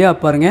லைனில் இருக்கு இல்லையா,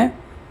 பாருங்கள்.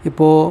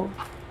 இப்போது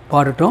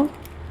பாடட்டும்.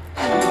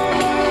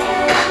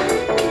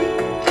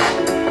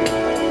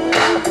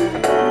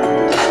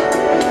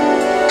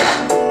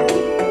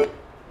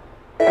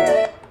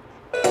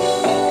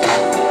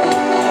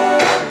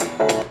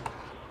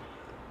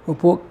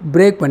 இப்போது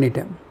பிரேக்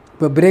பண்ணிட்டேன்.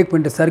 இப்போ பிரேக்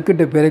பண்ணிட்டு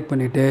சர்க்யூட்டை பிரேக்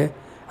பண்ணிவிட்டு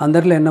அந்த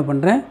இடத்துல என்ன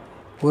பண்ணுறேன்,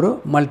 ஒரு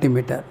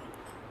மல்டிமீட்டர்.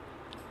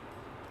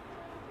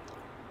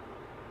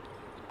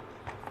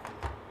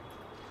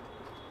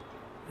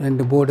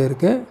 ரெண்டு போர்டு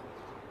இருக்குது,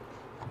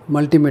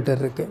 மல்டிமீட்டர்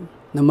இருக்குது.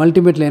 இந்த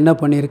மல்டிமீட்டரில் என்ன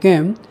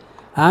பண்ணியிருக்கேன்,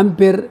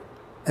 ஆம்பியர்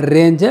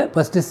ரேஞ்சை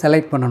ஃபஸ்ட்டு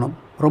செலக்ட் பண்ணணும்,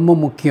 ரொம்ப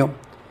முக்கியம்.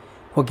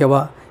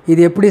 ஓகேவா?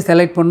 இது எப்படி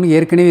செலக்ட் பண்ணணும்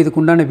ஏற்கனவே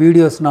இதுக்குண்டான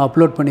வீடியோஸ் நான்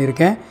அப்லோட்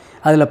பண்ணியிருக்கேன்.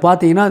 அதில்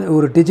பார்த்தீங்கன்னா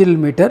ஒரு டிஜிட்டல்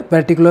மீட்டர்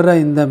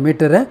பர்டிகுலராக இந்த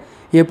மீட்டரை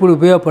எப்படி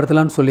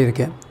உபயோகப்படுத்தலாம்னு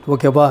சொல்லியிருக்கேன்.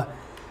 ஓகேவா?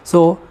 So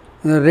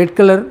red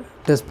colour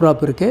test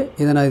prop இருக்குது.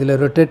 இதை நான் இதில்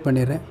ரொட்டேட்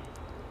பண்ணிடுறேன்.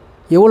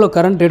 எவ்வளோ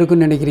கரண்ட்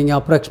எடுக்குன்னு நினைக்கிறீங்க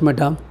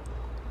அப்ராக்சிமேட்டாக?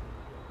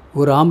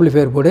 ஒரு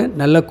ஆம்பிளிஃபையர் போர்டு,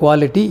 நல்ல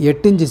குவாலிட்டி,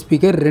 8 இன்ச்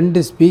ஸ்பீக்கர்,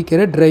 2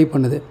 ஸ்பீக்கரை ட்ரைவ்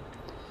பண்ணுது.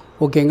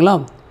 ஓகேங்களா?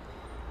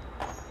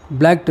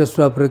 பிளாக் டெஸ்ட்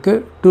ப்ராப்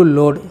இருக்குது. டு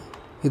லோடு,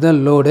 இதுதான்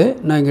லோடு.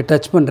 நான் இங்கே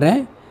டச்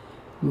பண்ணுறேன்.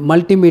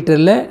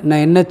 மல்டிமீட்டரில்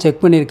நான் என்ன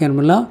செக்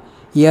பண்ணியிருக்கேன்னா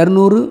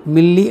 200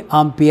 மில்லி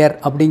ஆம்பியர்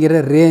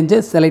அப்படிங்கிற ரேஞ்சை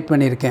செலக்ட்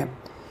பண்ணியிருக்கேன்.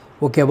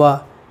 ஓகேவா?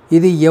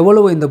 இது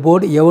எவ்வளோ, இந்த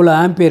போர்டு எவ்வளோ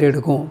ஆம்பியர்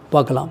எடுக்கும்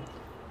பார்க்கலாம்.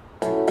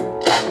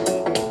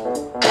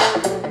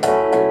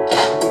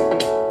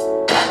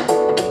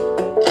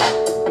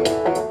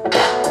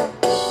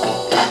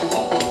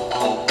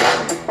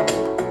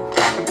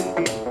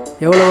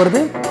 எவ்வளோ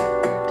வருது?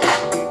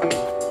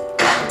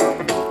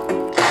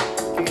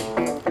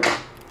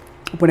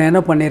 இப்போ நான்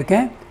என்ன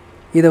பண்ணியிருக்கேன்,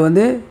 இதை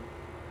வந்து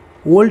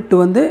வோல்ட்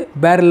வந்து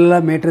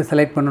பேரலாக மீட்டர்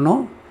செலக்ட்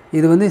பண்ணணும்.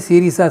 இது வந்து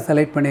சீரியஸாக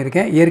செலக்ட்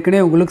பண்ணியிருக்கேன்.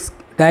 ஏற்கனவே உங்களுக்கு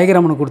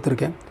டயக்ராம் ஒன்று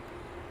கொடுத்துருக்கேன்.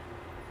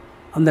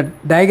 அந்த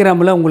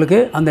டயக்ராமில் உங்களுக்கு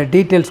அந்த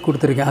டீட்டெயில்ஸ்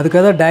கொடுத்துருக்கேன்.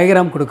 அதுக்காக தான்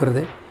டயக்ராம்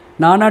கொடுக்குறது.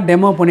 நானாக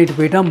டெமோ பண்ணிவிட்டு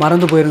போயிட்டால்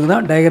மறந்து போயிருங்க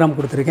தான் டயக்ராம்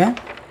கொடுத்துருக்கேன்.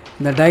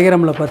 இந்த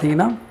டயக்ராமில்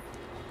பார்த்தீங்கன்னா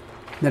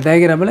இந்த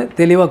டயக்ராமில்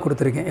தெளிவாக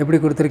கொடுத்துருக்கேன். எப்படி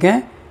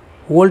கொடுத்துருக்கேன்,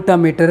 வோல்டா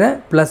மீட்டரை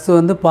ப்ளஸ்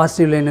வந்து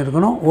பாசிட்டிவ் லைன்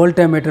இருக்கணும்,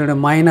 வோல்டா மீட்டரோட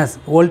மைனஸ்,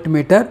 வோல்ட்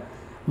மீட்டர்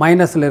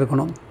மைனஸில்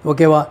இருக்கணும்.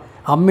 ஓகேவா?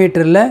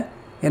 அம்மீட்டரில்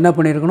என்ன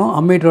பண்ணியிருக்கணும்,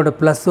 அம்மீட்டரோட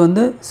ப்ளஸ்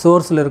வந்து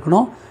சோர்ஸில்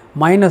இருக்கணும்,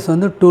 மைனஸ்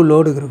வந்து 2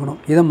 லோடுக்கு இருக்கணும்.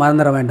 இதை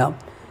மறந்துட வேண்டாம்.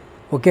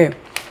 ஓகே,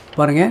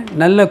 பாருங்கள்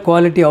நல்ல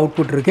குவாலிட்டி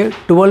அவுட்புட் இருக்குது.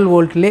 12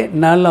 வோல்ட்லேயே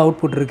நல்ல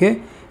அவுட்புட் இருக்குது.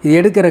 இது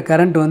எடுக்கிற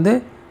கரண்ட் வந்து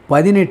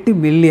 18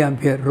 மில்லி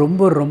ஆம்பியர்.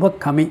 ரொம்ப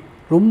கம்மி,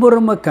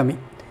 ரொம்ப கம்மி.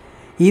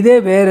 இதே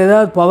வேறு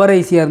ஏதாவது பவர்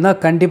ஐசியாக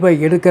இருந்தால்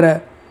கண்டிப்பாக எடுக்கிற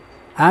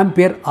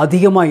ஆம்பியர்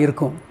அதிகமாக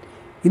இருக்கும்.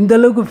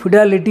 இந்தளவுக்கு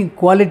ஃபிடாலிட்டி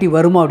குவாலிட்டி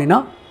வருமா அப்படின்னா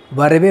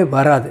வரவே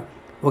வராது.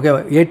 ஓகேவா?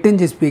 8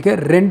 இன்ச்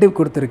ஸ்பீக்கர் 2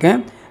 கொடுத்துருக்கேன்.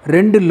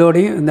 2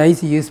 லோடையும் இந்த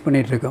ஐசி யூஸ்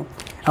பண்ணிகிட்ருக்கோம்.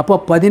 அப்போ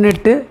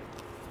 18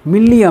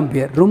 மில்லி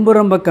ஆம்பியர்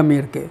ரொம்ப கம்மி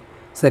இருக்குது.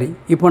 சரி,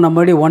 இப்போ நம்ம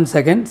மறுபடியும் 1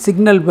 செகண்ட்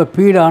சிக்னல் இப்போ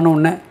ஃபீட்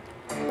ஆனோடனே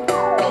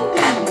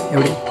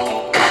எப்படி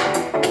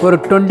ஒரு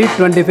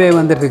 20-25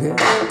 வந்துட்டுருக்கு.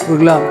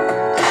 ஓகேங்களா?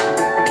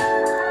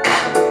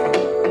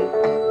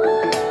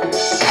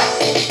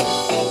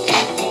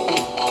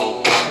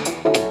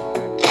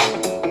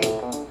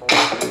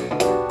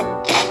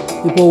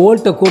 இப்போ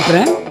வோல்ட்டை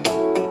கூட்டுறேன்.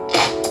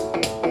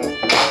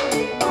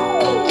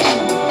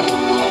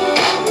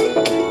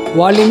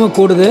 வால்யூமும்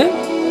கூடுது.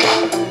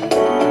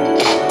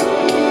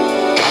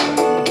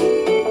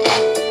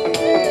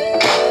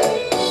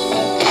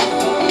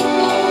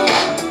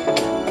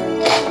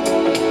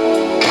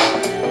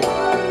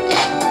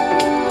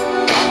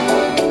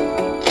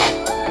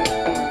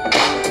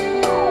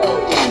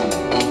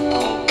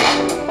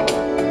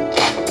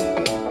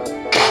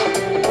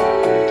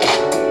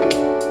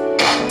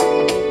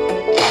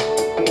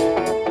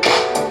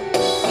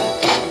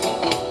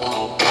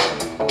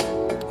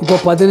 இப்போ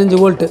 15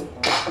 வோல்ட்டு.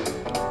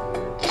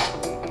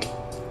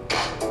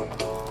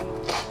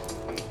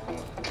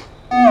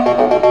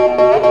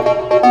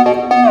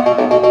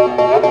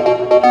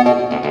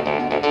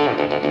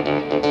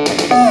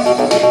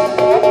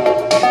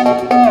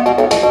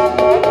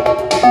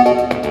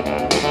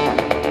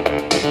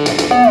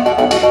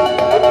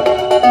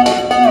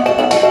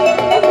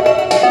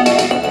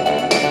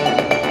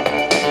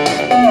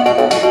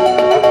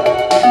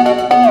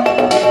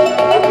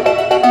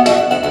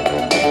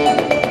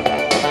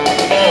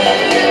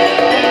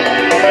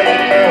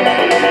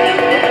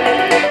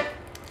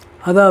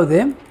 அதாவது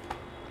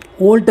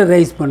வோல்ட்டை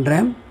ரைஸ்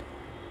பண்ணுறேன்.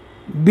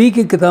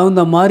 பீக்குக்கு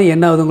தகுந்த மாதிரி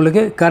என்ன ஆகுது,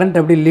 உங்களுக்கு கரண்ட்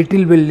அப்படி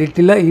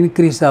லிட்டிலாக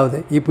இன்க்ரீஸ் ஆகுது.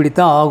 இப்படி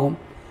தான் ஆகும்.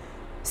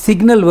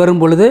 சிக்னல்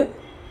வரும் பொழுது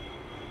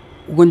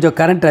கொஞ்சம்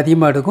கரண்ட்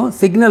அதிகமாக எடுக்கும்.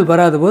 சிக்னல்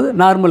வராத போது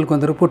நார்மலுக்கு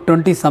வந்துடும். இப்போ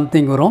 20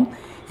 சம்திங் வரும்.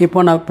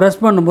 இப்போ நான்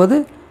ப்ரெஸ் பண்ணும்போது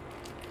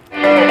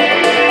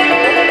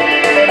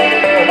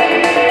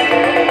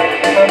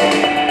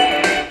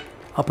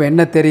அப்போ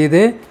என்ன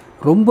தெரியுது,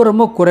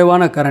 ரொம்ப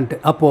குறைவான கரண்ட்டு.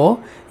 அப்போது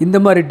இந்த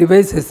மாதிரி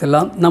டிவைசஸ்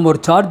எல்லாம் நம்ம ஒரு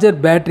சார்ஜர்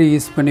பேட்ரி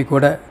யூஸ் பண்ணி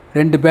கூட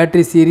 2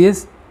 பேட்ரி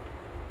சீரியஸ்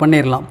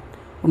பண்ணிடலாம்.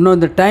 இன்னும்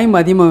இந்த டைம்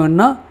அதிகமாக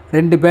வேணுன்னா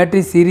 2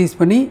 பேட்ரி சீரியஸ்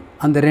பண்ணி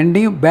அந்த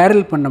 2ஐயும்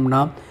பேரல்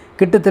பண்ணோம்னா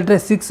கிட்டத்தட்ட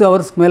 6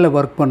 ஹவர்ஸ்க்கு மேலே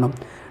ஒர்க் பண்ணும்.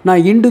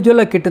 நான்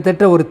இண்டிவிஜுவலாக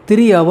கிட்டத்தட்ட ஒரு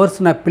 3 ஹவர்ஸ்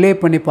நான் ப்ளே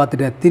பண்ணி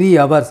பார்த்துட்டேன்.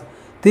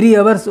 3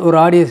 ஹவர்ஸ் ஒரு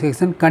ஆடியோ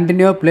செக்ஷன்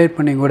கண்டினியூவாக ப்ளே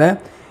பண்ணி கூட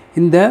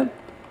இந்த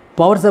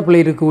பவர் சப்ளை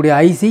இருக்கக்கூடிய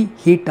ஐசி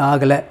ஹீட்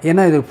ஆகலை.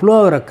 ஏன்னா இது ஃப்ளோ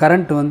ஆகிற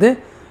கரண்ட் வந்து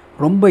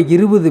ரொம்ப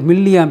 20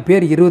 மில்லி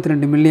ஆம்பியர்,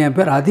 22 மில்லி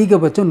ஆம்பியர்,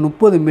 அதிகபட்சம்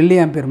 30 மில்லி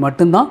ஆம்பியர்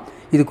மட்டும்தான்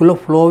இதுக்குள்ளே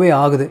ஃப்ளோவே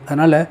ஆகுது.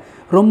 அதனால்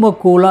ரொம்ப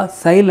கூலாக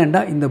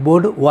சைலண்டாக இந்த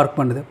போர்டு ஒர்க்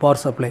பண்ணுது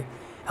பவர் சப்ளை.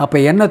 அப்போ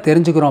என்ன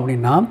தெரிஞ்சுக்கிறோம்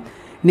அப்படின்னா,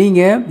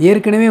 நீங்கள்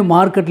ஏற்கனவே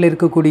மார்க்கெட்டில்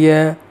இருக்கக்கூடிய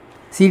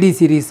சிடி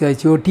சீரிஸ்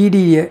ஐசியோ,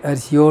 டிடி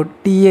ஐசியோ,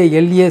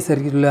 டிஏஎல்ஏ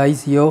சர்க்கியூட்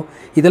ஐசியோ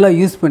இதெல்லாம்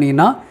யூஸ்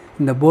பண்ணிங்கன்னா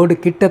இந்த போர்டு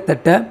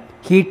கிட்டத்தட்ட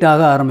ஹீட்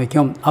ஆக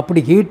ஆரம்பிக்கும்.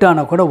 அப்படி ஹீட்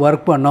ஆனால் கூட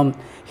ஒர்க் பண்ணும்.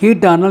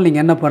 ஹீட் ஆனால்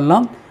நீங்கள் என்ன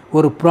பண்ணலாம்,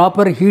 ஒரு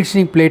ப்ராப்பர்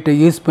ஹீட்ஸிங் பிளேட்டை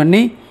யூஸ் பண்ணி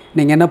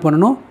நீங்கள் என்ன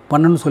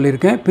பண்ணணும்னு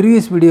சொல்லியிருக்கேன்.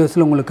 ப்ரீவியஸ்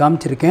வீடியோஸில் உங்களுக்கு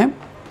காமிச்சிருக்கேன்.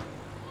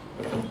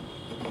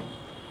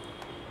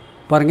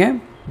 பாருங்கள்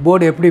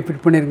போர்டு எப்படி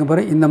ஃபிட் பண்ணியிருக்கேன்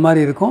பாருங்கள். இந்த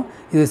மாதிரி இருக்கும்.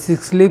 இது 6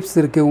 ஸ்லிப்ஸ்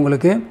இருக்குது.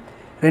 உங்களுக்கு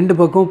 2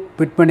 பக்கம்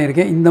ஃபிட்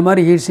பண்ணியிருக்கேன். இந்த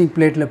மாதிரி ஹீட்ஸிங்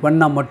பிளேட்டில்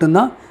பண்ணால்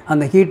மட்டும்தான்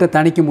அந்த ஹீட்டை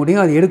தணிக்க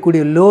முடியும். அது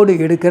எடுக்கக்கூடிய லோடு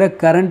எடுக்கிற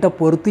கரண்ட்டை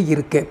பொறுத்து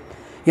இருக்குது.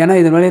 ஏன்னா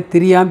இது மேலே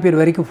 3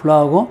 ஆம்பியர் வரைக்கும் ஃப்ளோ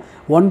ஆகும்.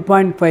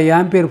 1.5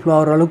 ஆம்பியர் ஃப்ளோ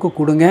ஆகிற அளவுக்கு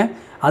கொடுங்க.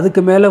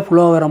 அதுக்கு மேலே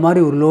ஃப்ளோ ஆகிற மாதிரி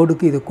ஒரு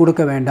லோடுக்கு இது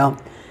கொடுக்க வேண்டாம்.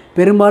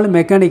 பெரும்பாலும்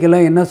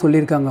மெக்கானிக்கலாக என்ன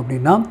சொல்லியிருக்காங்க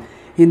அப்படின்னா,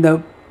 இந்த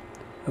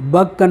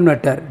buck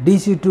converter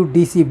DC to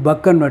DC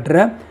buck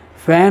கன்வெர்ட்டரை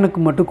ஃபேனுக்கு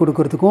மட்டும்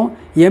கொடுக்கறதுக்கும்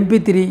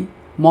MP3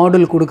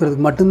 மாடல்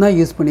கொடுக்கறதுக்கு மட்டும்தான்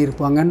யூஸ்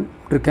பண்ணியிருப்பாங்கன்னு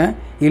இருக்கேன்.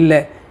 இல்லை,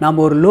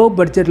 நம்ம ஒரு லோ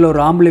பட்ஜெட்டில்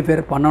ஒரு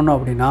ஆம்பிளிஃபையர் பண்ணணும்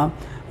அப்படின்னா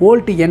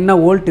என்ன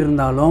வோல்ட்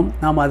இருந்தாலும்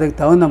நாம் அதுக்கு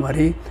தகுந்த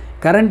மாதிரி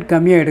கரண்ட்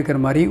கம்மியாக எடுக்கிற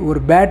மாதிரி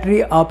ஒரு பேட்ரி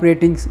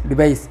ஆப்ரேட்டிங்ஸ்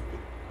டிவைஸ்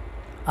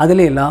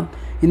அதில் எல்லாம்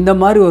இந்த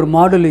மாதிரி ஒரு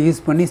மாடலை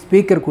யூஸ் பண்ணி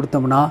ஸ்பீக்கர்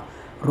கொடுத்தோம்னா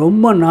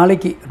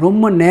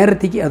ரொம்ப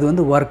நேரத்துக்கு அது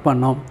வந்து ஒர்க்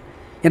பண்ணோம்.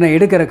 ஏன்னா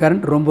எடுக்கிற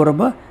கரண்ட்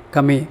ரொம்ப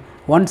கம்மி.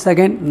 1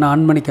 செகண்ட் நான்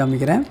ஆன் பண்ணி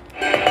காமிக்கிறேன்.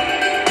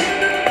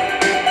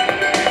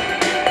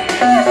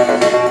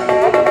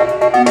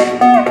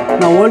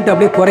 நான் வோல்ட்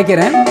அப்படியே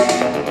குறைக்கிறேன்.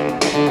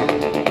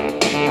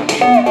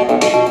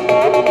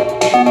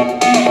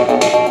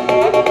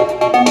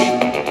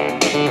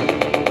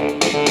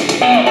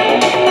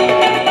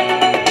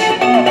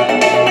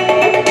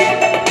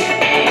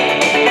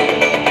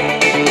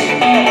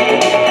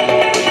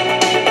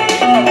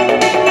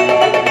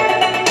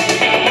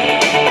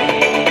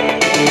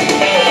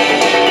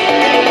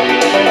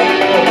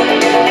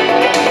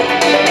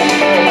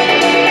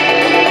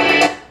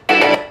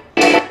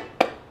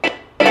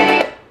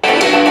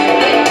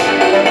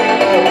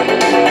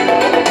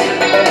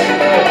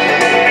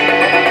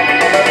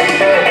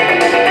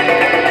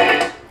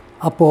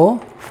 அப்போது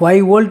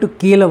 5 வோல்ட்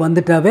கீழே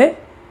வந்துட்டாவே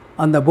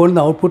அந்த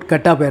போர்டு அவுட்புட்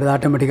கட்டாக போயிடுது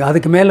ஆட்டோமேட்டிக்காக.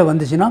 அதுக்கு மேலே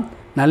வந்துச்சுன்னா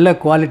நல்ல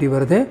குவாலிட்டி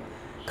வருது.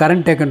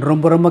 கரண்ட் டேக்கன்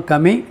ரொம்ப ரொம்ப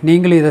கம்மி.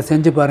 நீங்களும் இதை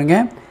செஞ்சு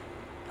பாருங்கள்.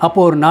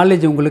 அப்போது ஒரு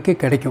நாலேஜ் உங்களுக்கு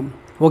கிடைக்கும்.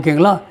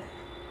 ஓகேங்களா?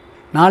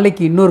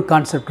 நாளைக்கு இன்னொரு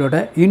கான்செப்டோட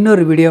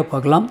இன்னொரு வீடியோ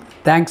பார்க்கலாம்.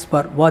 தேங்க்ஸ்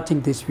ஃபார்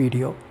வாட்சிங் திஸ்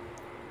வீடியோ.